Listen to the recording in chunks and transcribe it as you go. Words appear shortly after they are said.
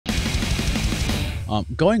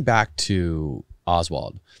Going back to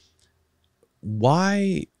Oswald,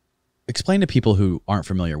 why? Explain to people who aren't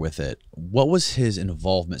familiar with it, what was his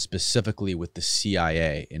involvement specifically with the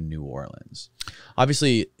CIA in New Orleans?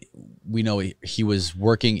 Obviously, we know he was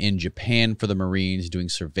working in Japan for the Marines, doing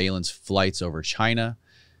surveillance flights over China,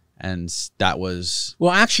 and that was...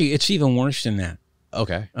 Well, actually, it's even worse than that.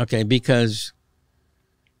 Okay. Okay, because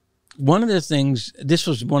one of the things, this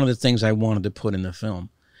was one of the things I wanted to put in the film.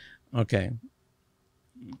 Okay.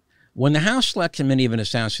 When the House Select Committee of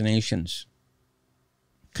Assassinations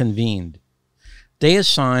convened, they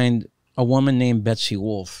assigned a woman named Betsy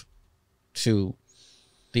Wolfe to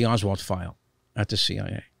the Oswald file at the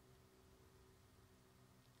CIA.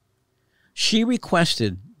 She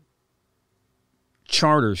requested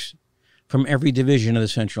charters from every division of the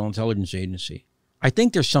Central Intelligence Agency. I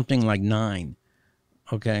think there's something like 9,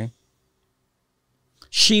 okay?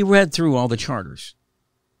 She read through all the charters.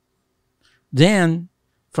 Then,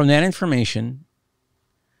 from that information,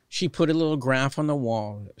 she put a little graph on the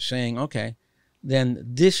wall saying, okay, then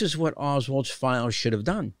this is what Oswald's file should have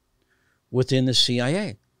done within the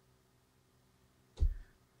CIA.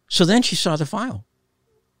 So then she saw the file.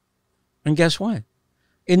 And guess what?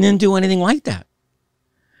 It didn't do anything like that.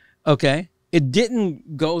 Okay? It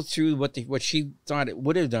didn't go through what she thought it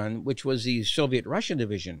would have done, which was the Soviet-Russian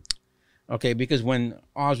division. Okay? Because when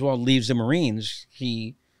Oswald leaves the Marines,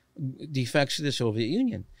 he defects to the Soviet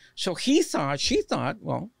Union. So she thought,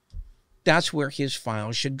 well, that's where his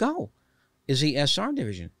file should go, is the SR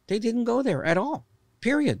division. They didn't go there at all,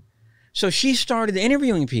 period. So she started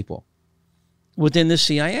interviewing people within the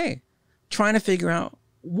CIA, trying to figure out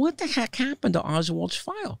what the heck happened to Oswald's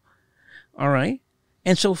file. All right?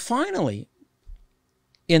 And so finally,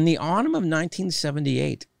 in the autumn of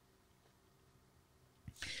 1978,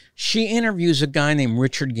 she interviews a guy named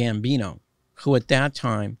Richard Gambino, who at that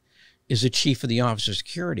time is the chief of the Office of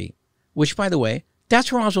Security, which, by the way,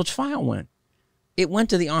 that's where Oswald's file went. It went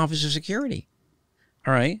to the Office of Security.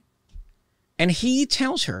 All right? And he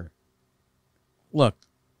tells her, look,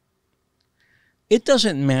 it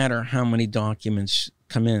doesn't matter how many documents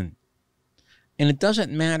come in. And it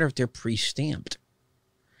doesn't matter if they're pre-stamped,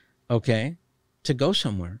 okay, to go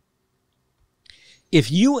somewhere.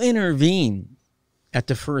 If you intervene at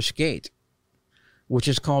the first gate, which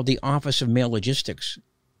is called the Office of Mail Logistics,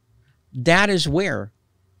 that is where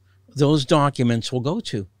those documents will go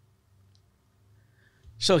to.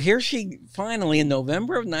 So here she finally, in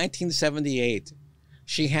November of 1978,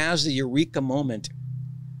 she has the eureka moment.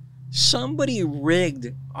 Somebody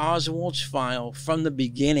rigged Oswald's file from the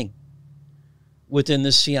beginning within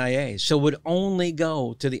the CIA, so it would only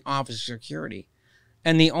go to the Office of Security.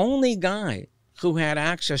 And the only guy who had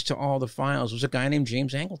access to all the files was a guy named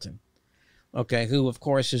James Angleton, okay, who, of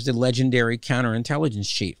course, is the legendary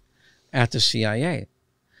counterintelligence chief at the CIA.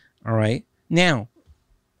 All right. Now,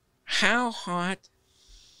 how hot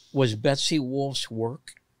was Betsy Wolfe's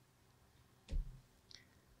work?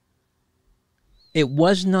 It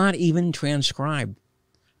was not even transcribed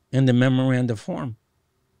in the memoranda form.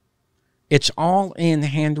 It's all in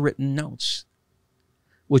handwritten notes,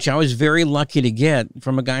 which I was very lucky to get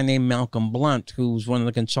from a guy named Malcolm Blunt, who was one of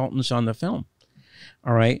the consultants on the film.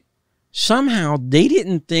 All right. Somehow they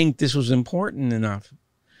didn't think this was important enough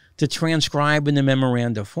to transcribe in the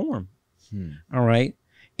memoranda form. All right.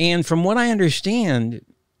 And from what I understand,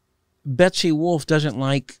 Betsy Wolfe doesn't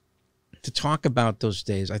like to talk about those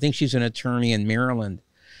days. I think she's an attorney in Maryland,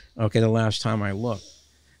 okay, the last time I looked.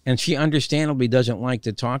 And she understandably doesn't like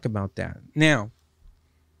to talk about that. Now,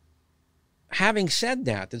 having said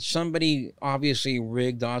that somebody obviously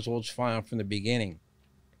rigged Oswald's file from the beginning,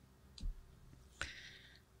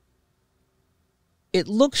 it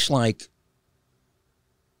looks like,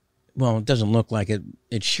 well, it doesn't look like it.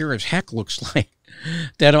 It sure as heck looks like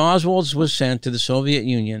that Oswald's was sent to the Soviet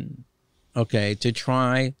Union, okay, to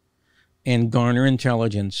try and garner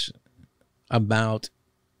intelligence about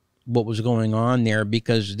what was going on there,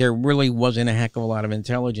 because there really wasn't a heck of a lot of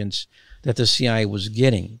intelligence that the CIA was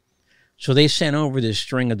getting. So they sent over this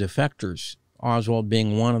string of defectors, Oswald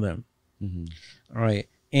being one of them. All right.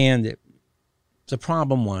 And the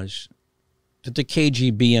problem was that the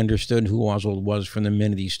KGB understood who Oswald was from the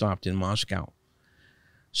minute he stopped in Moscow.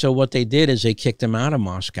 So what they did is they kicked him out of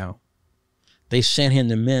Moscow. They sent him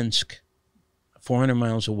to Minsk, 400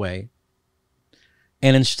 miles away.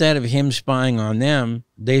 And instead of him spying on them,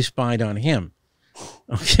 they spied on him.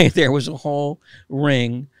 Okay, there was a whole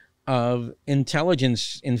ring of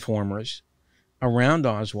intelligence informers around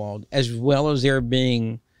Oswald, as well as there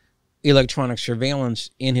being electronic surveillance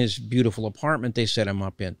in his beautiful apartment they set him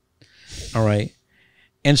up in. All right.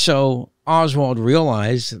 And so Oswald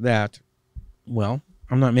realized that well,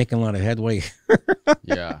 I'm not making a lot of headway.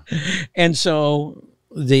 Yeah. And so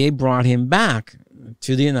they brought him back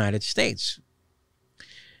to the United States.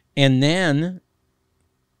 And then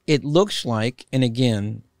it looks like, and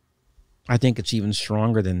again, I think it's even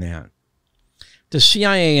stronger than that, the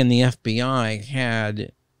CIA and the FBI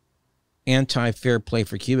had anti-Fair Play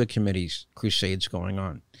for Cuba committees crusades going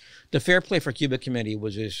on. The Fair Play for Cuba committee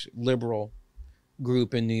was this liberal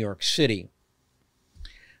group in New York City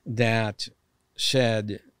that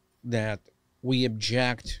said that we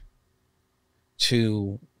object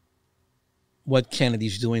to what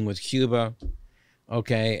Kennedy's doing with Cuba,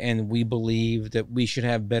 okay, and we believe that we should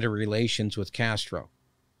have better relations with Castro.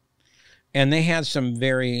 And they had some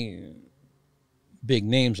very big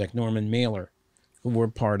names like Norman Mailer who were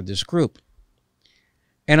part of this group.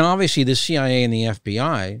 And obviously the CIA and the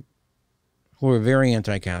FBI, who were very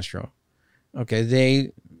anti-Castro, okay,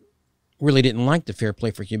 they really didn't like the Fair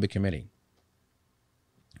Play for Cuba committee.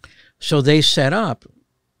 So they set up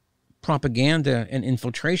propaganda and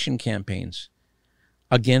infiltration campaigns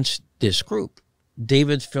against this group.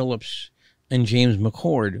 David Phillips and James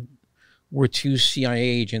McCord were two CIA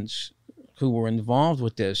agents who were involved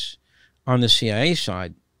with this on the CIA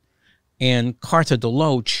side. And Carter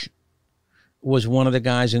DeLoach was one of the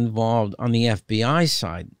guys involved on the FBI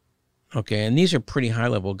side. Okay, and these are pretty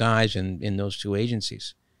high-level guys in those two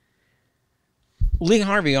agencies. Lee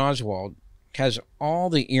Harvey Oswald has all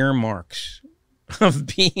the earmarks of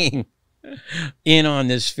being in on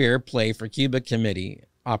this Fair Play for Cuba committee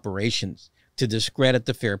operations to discredit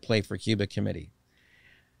the Fair Play for Cuba committee.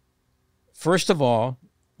 First of all,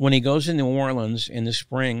 when he goes to New Orleans in the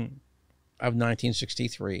spring of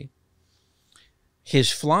 1963,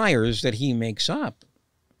 his flyers that he makes up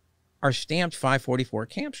are stamped 544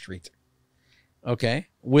 Camp Street, okay,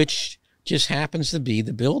 which just happens to be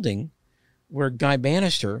the building where Guy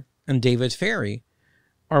Bannister and David Ferry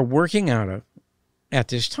are working out of at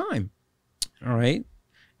this time, all right?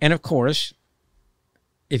 And of course,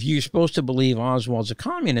 if you're supposed to believe Oswald's a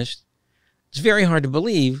communist, it's very hard to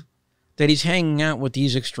believe that he's hanging out with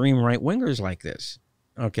these extreme right-wingers like this,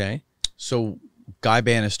 okay? So Guy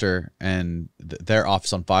Bannister and their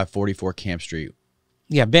office on 544 Camp Street.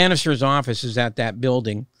 Yeah, Bannister's office is at that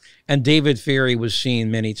building, and David Ferry was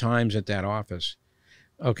seen many times at that office,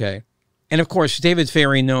 okay? And of course, David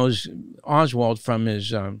Ferry knows Oswald from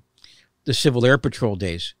his the Civil Air Patrol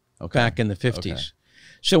days back in the 50s. Okay.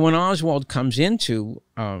 So when Oswald comes into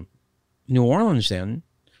New Orleans then,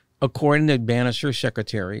 according to Bannister's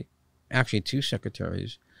secretary, actually two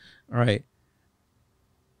secretaries, all right,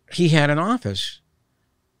 he had an office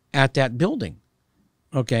at that building,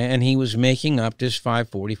 okay, and he was making up this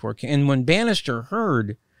 544. And when Bannister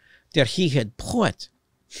heard that he had put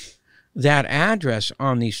that address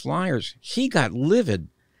on these flyers, he got livid,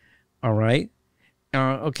 all right?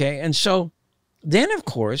 Okay, and so then, of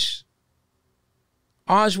course,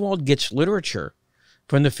 Oswald gets literature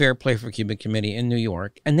from the Fair Play for Cuba Committee in New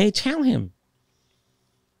York, and they tell him,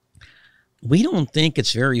 we don't think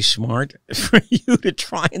it's very smart for you to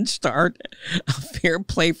try and start a Fair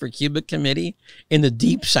Play for Cuba Committee in the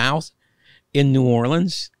Deep South in New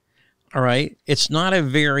Orleans, all right? It's not a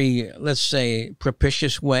very, let's say,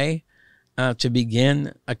 propitious way to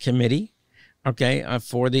begin a committee, okay,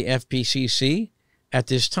 for the FPCC at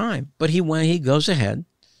this time. But he goes ahead,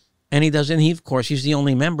 and he does, and of course, he's the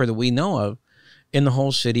only member that we know of in the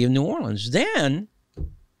whole city of New Orleans. Then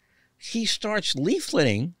he starts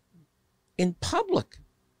leafleting in public,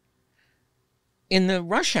 in the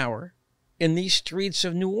rush hour, in these streets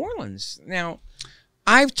of New Orleans. Now,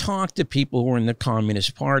 I've talked to people who were in the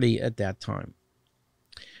Communist Party at that time,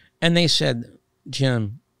 and they said,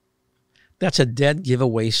 Jim, that's a dead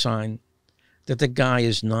giveaway sign that the guy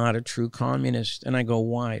is not a true communist. And I go,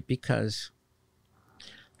 why? Because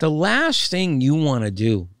the last thing you want to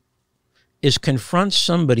do is confront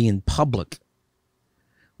somebody in public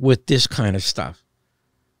with this kind of stuff,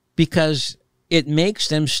 because it makes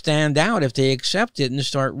them stand out if they accept it and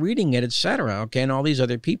start reading it, etc. Okay, and all these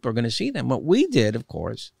other people are going to see them. What we did, of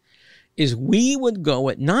course, is we would go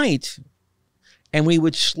at night and we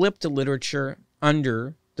would slip the literature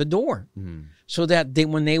under the door so that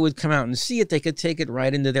when they would come out and see it, they could take it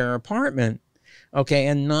right into their apartment, okay,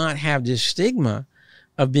 and not have this stigma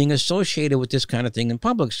of being associated with this kind of thing in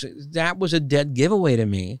public. So that was a dead giveaway to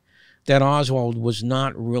me, that Oswald was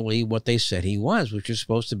not really what they said he was, which was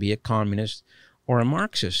supposed to be a communist or a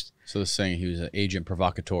Marxist. So they're saying he was an agent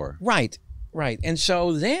provocateur. Right, right. And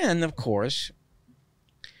so then, of course,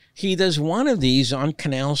 he does one of these on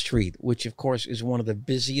Canal Street, which, of course, is one of the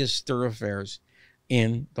busiest thoroughfares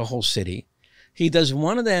in the whole city. He does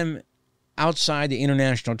one of them outside the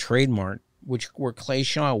International Trade Mart where Clay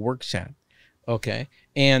Shaw works at. Okay.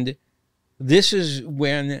 And this is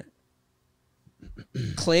when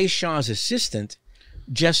Clay Shaw's assistant,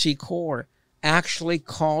 Jesse Core, actually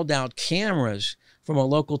called out cameras from a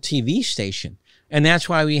local TV station. And that's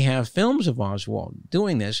why we have films of Oswald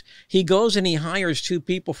doing this. He goes and he hires 2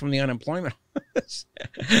 people from the unemployment office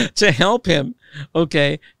to help him,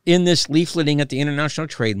 okay, in this leafleting at the International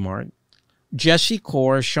Trade Mart. Jesse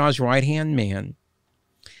Core, Shaw's right-hand man,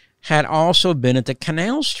 had also been at the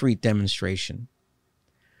Canal Street demonstration.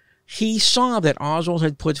 He saw that Oswald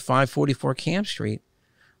had put 544 Camp Street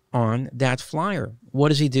on that flyer. What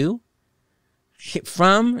does he do?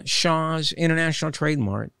 From Shaw's International Trade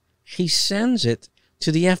Mart, he sends it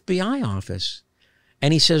to the FBI office.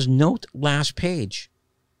 And he says, note last page,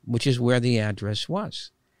 which is where the address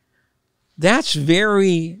was. That's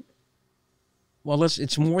very, well,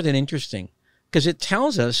 it's more than interesting, because it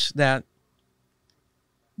tells us that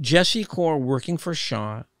Jesse Core, working for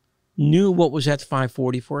Shaw, knew what was at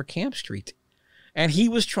 544 Camp Street. And he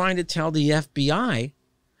was trying to tell the FBI,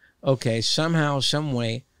 okay, somehow, some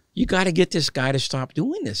way, you got to get this guy to stop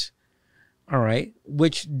doing this. All right,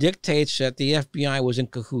 which dictates that the FBI was in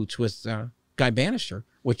cahoots with Guy Bannister,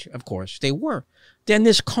 which, of course, they were. Then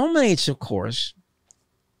this culminates, of course,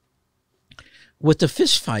 with the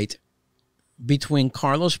fist fight between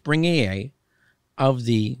Carlos Brignier of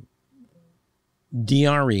the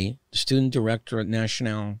DRE, Student Directorate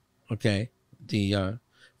National, okay, the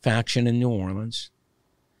faction in New Orleans.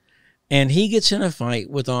 And he gets in a fight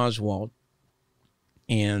with Oswald,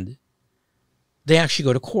 and they actually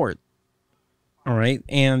go to court. All right.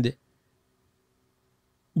 And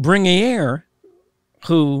Brignier,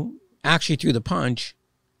 who actually threw the punch,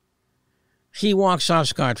 he walks off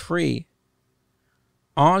scot-free.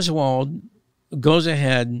 Oswald goes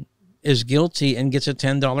ahead, is guilty, and gets a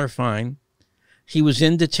 $10 fine. He was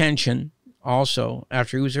in detention also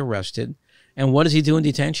after he was arrested. And what does he do in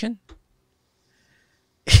detention?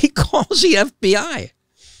 He calls the FBI.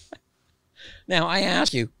 Now, I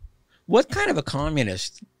ask you, what kind of a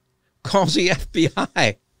communist calls the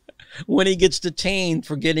FBI when he gets detained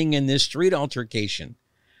for getting in this street altercation?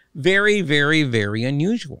 Very, very, very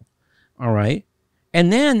unusual. All right.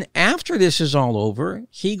 And then after this is all over,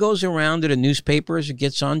 he goes around to the newspapers,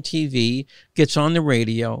 gets on TV, gets on the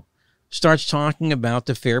radio, starts talking about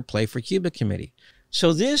the Fair Play for Cuba Committee.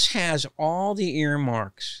 So this has all the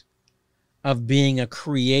earmarks of being a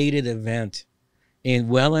created event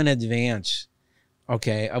well in advance,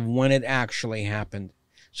 okay, of when it actually happened.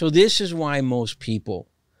 So this is why most people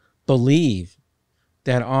believe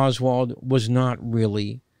that Oswald was not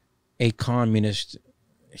really a communist.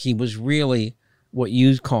 He was really what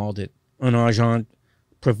you called it, an agent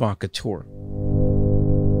provocateur.